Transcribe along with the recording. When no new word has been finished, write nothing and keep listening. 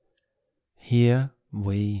Here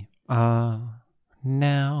we are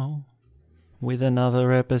now with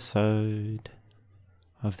another episode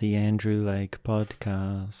of the Andrew Lake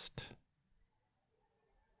Podcast.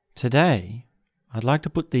 Today, I'd like to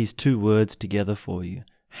put these two words together for you: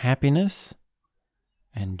 happiness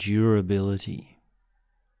and durability.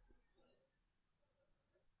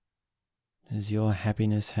 Does your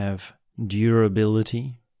happiness have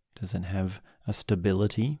durability? Does it have a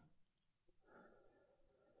stability?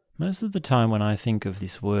 Most of the time when I think of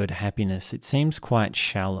this word happiness, it seems quite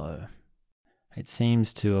shallow. It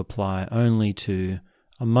seems to apply only to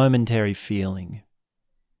a momentary feeling,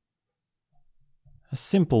 a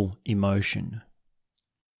simple emotion.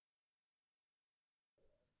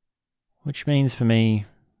 Which means for me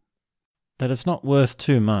that it's not worth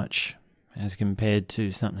too much as compared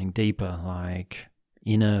to something deeper like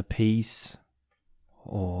inner peace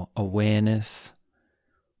or awareness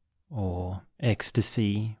or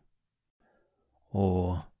ecstasy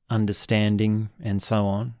or understanding and so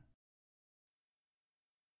on.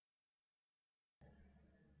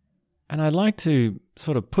 And I'd like to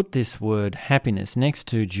sort of put this word happiness next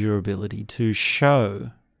to durability to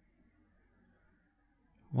show,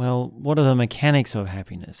 well, what are the mechanics of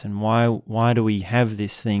happiness and why do we have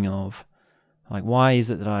this thing of, like, why is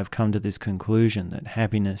it that I've come to this conclusion that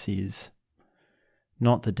happiness is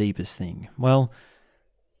not the deepest thing? Well,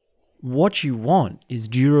 what you want is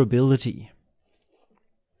durability.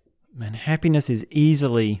 And happiness is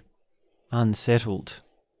easily unsettled.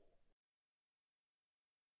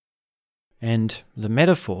 And the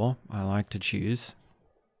metaphor I like to choose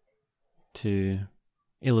to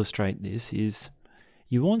illustrate this is,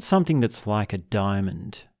 you want something that's like a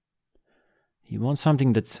diamond. You want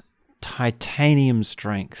something that's titanium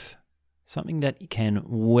strength, something that can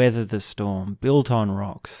weather the storm, built on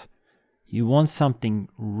rocks. You want something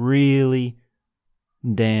really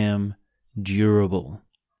damn durable.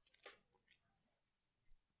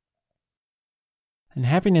 And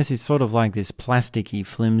happiness is sort of like this plasticky,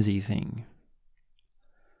 flimsy thing.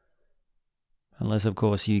 Unless, of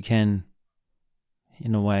course, you can,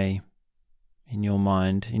 in a way, in your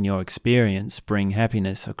mind, in your experience, bring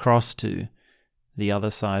happiness across to the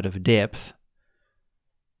other side of depth,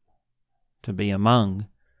 to be among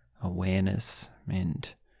awareness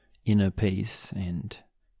and inner peace and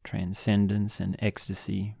transcendence and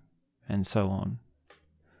ecstasy and so on.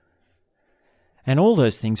 And all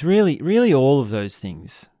those things, really all of those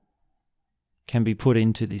things can be put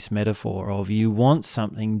into this metaphor of you want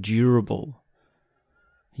something durable.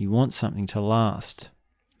 You want something to last.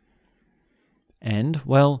 And,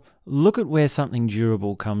 well, look at where something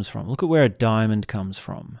durable comes from. Look at where a diamond comes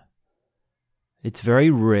from. It's very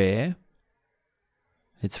rare.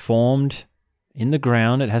 It's formed in the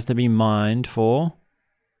ground. It has to be mined for.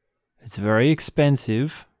 It's very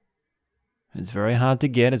expensive. It's very hard to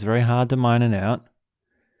get. It's very hard to mine it out.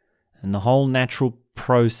 And the whole natural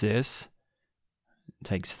process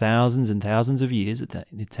takes thousands and thousands of years. It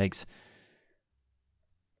takes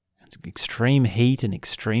extreme heat and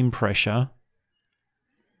extreme pressure.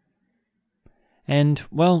 And,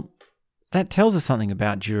 well, that tells us something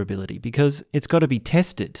about durability because it's got to be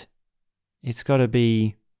tested. It's got to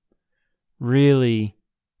be really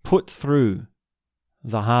put through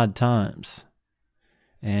the hard times.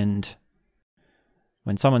 And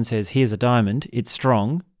when someone says, here's a diamond, it's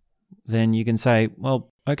strong, then you can say,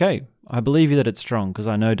 well, okay, I believe you that it's strong because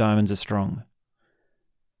I know diamonds are strong.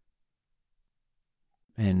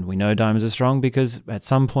 And we know diamonds are strong because at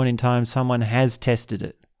some point in time, someone has tested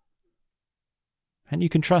it. And you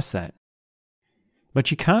can trust that. But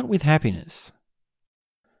you can't with happiness.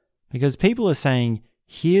 Because people are saying,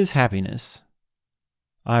 here's happiness.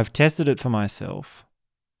 I've tested it for myself.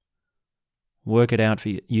 Work it out for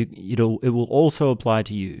you. It will also apply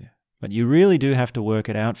to you. But you really do have to work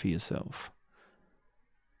it out for yourself.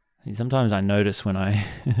 And sometimes I notice when I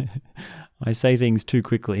I say things too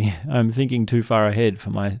quickly. I'm thinking too far ahead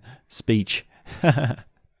for my speech. And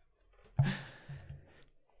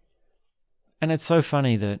it's so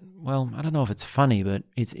funny that, well, I don't know if it's funny, but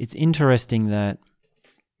it's interesting that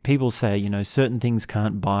people say, you know, certain things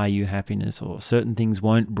can't buy you happiness or certain things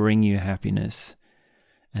won't bring you happiness.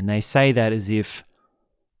 And they say that as if,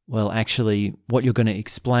 well, actually, what you're going to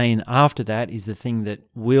explain after that is the thing that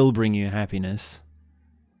will bring you happiness.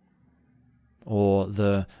 Or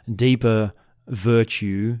the deeper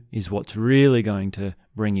virtue is what's really going to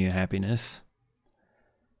bring you happiness.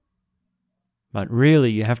 But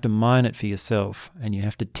really, you have to mine it for yourself and you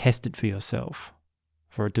have to test it for yourself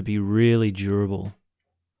for it to be really durable.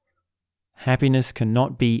 Happiness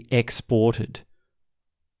cannot be exported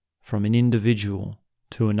from an individual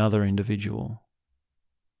to another individual.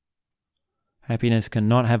 Happiness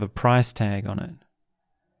cannot have a price tag on it,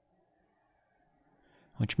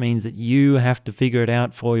 which means that you have to figure it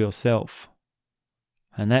out for yourself.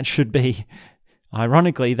 And that should be,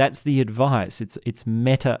 ironically, that's the advice. It's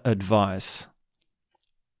meta advice.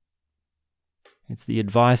 It's the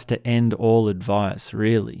advice to end all advice,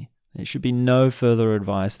 really. There should be no further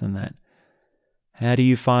advice than that. How do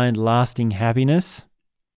you find lasting happiness?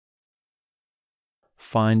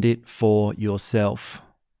 Find it for yourself.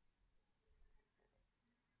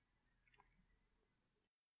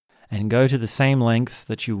 And go to the same lengths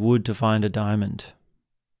that you would to find a diamond.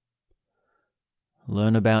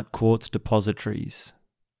 Learn about quartz depositories.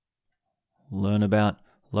 Learn about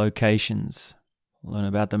locations. Learn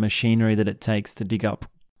about the machinery that it takes to dig up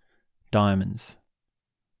diamonds.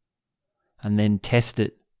 And then test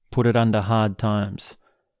it. Put it under hard times.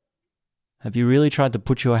 Have you really tried to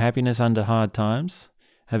put your happiness under hard times?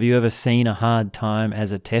 Have you ever seen a hard time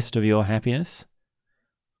as a test of your happiness?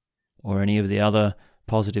 Or any of the other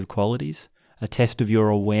positive qualities? A test of your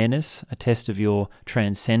awareness? A test of your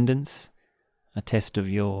transcendence? A test of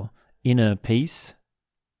your inner peace?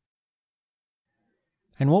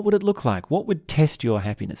 And what would it look like? What would test your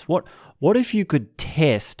happiness? What if you could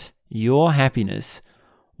test your happiness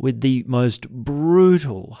with the most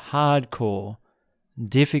brutal, hardcore,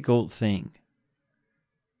 difficult thing?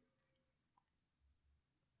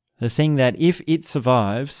 The thing that if it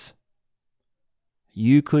survives,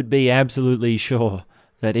 you could be absolutely sure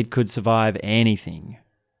that it could survive anything.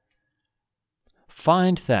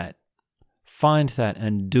 Find that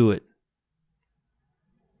and do it.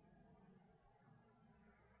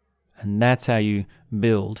 And that's how you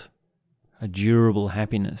build a durable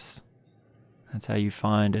happiness. That's how you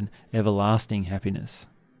find an everlasting happiness.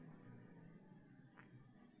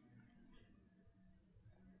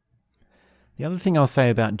 The other thing I'll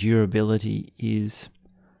say about durability is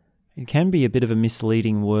it can be a bit of a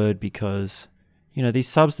misleading word because, these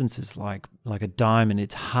substances like a diamond,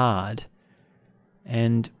 it's hard.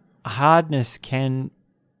 And hardness can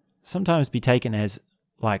sometimes be taken as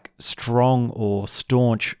like strong or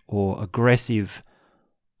staunch or aggressive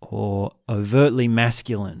or overtly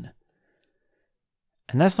masculine.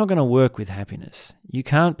 And that's not going to work with happiness. You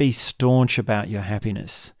can't be staunch about your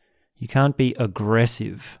happiness. You can't be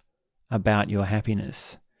aggressive about your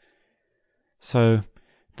happiness. So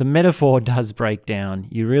the metaphor does break down.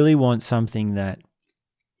 You really want something that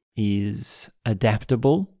is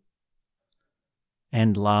adaptable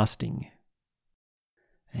and lasting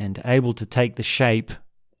and able to take the shape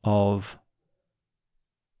of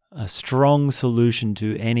a strong solution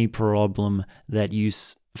to any problem that you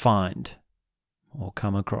find or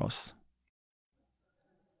come across.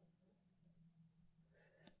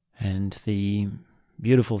 And the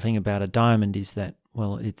beautiful thing about a diamond is that,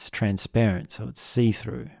 it's transparent, so it's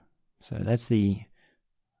see-through. So that's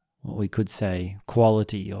what we could say,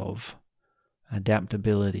 quality of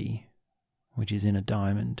adaptability, which is in a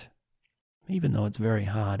diamond. Even though it's very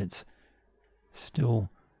hard, it's still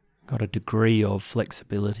got a degree of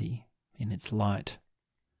flexibility in its light,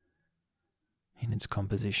 in its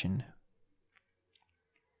composition.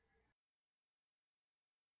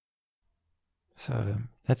 So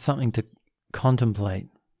that's something to contemplate,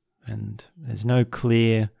 and there's no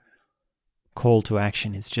clear call to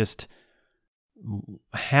action. It's just,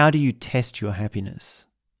 how do you test your happiness?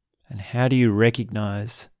 And how do you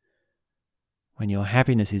recognize when your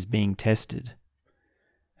happiness is being tested?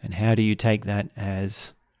 And how do you take that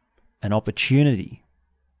as an opportunity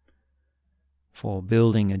for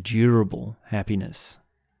building a durable happiness?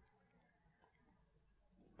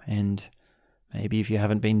 And maybe if you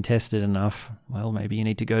haven't been tested enough, maybe you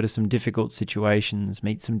need to go to some difficult situations,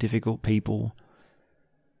 meet some difficult people,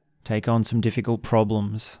 take on some difficult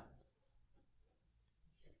problems,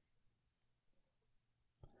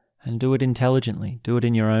 and do it intelligently. Do it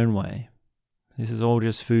in your own way. This is all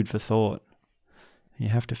just food for thought. You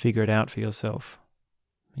have to figure it out for yourself.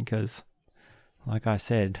 Because, like I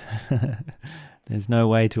said, there's no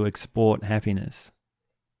way to export happiness.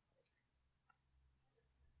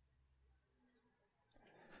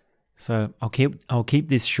 So I'll keep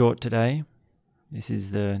this short today. This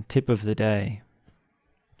is the tip of the day.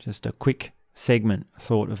 Just a quick segment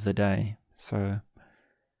thought of the day. So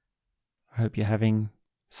I hope you're having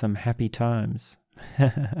some happy times.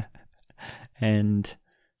 And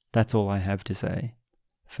that's all I have to say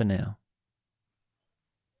for now.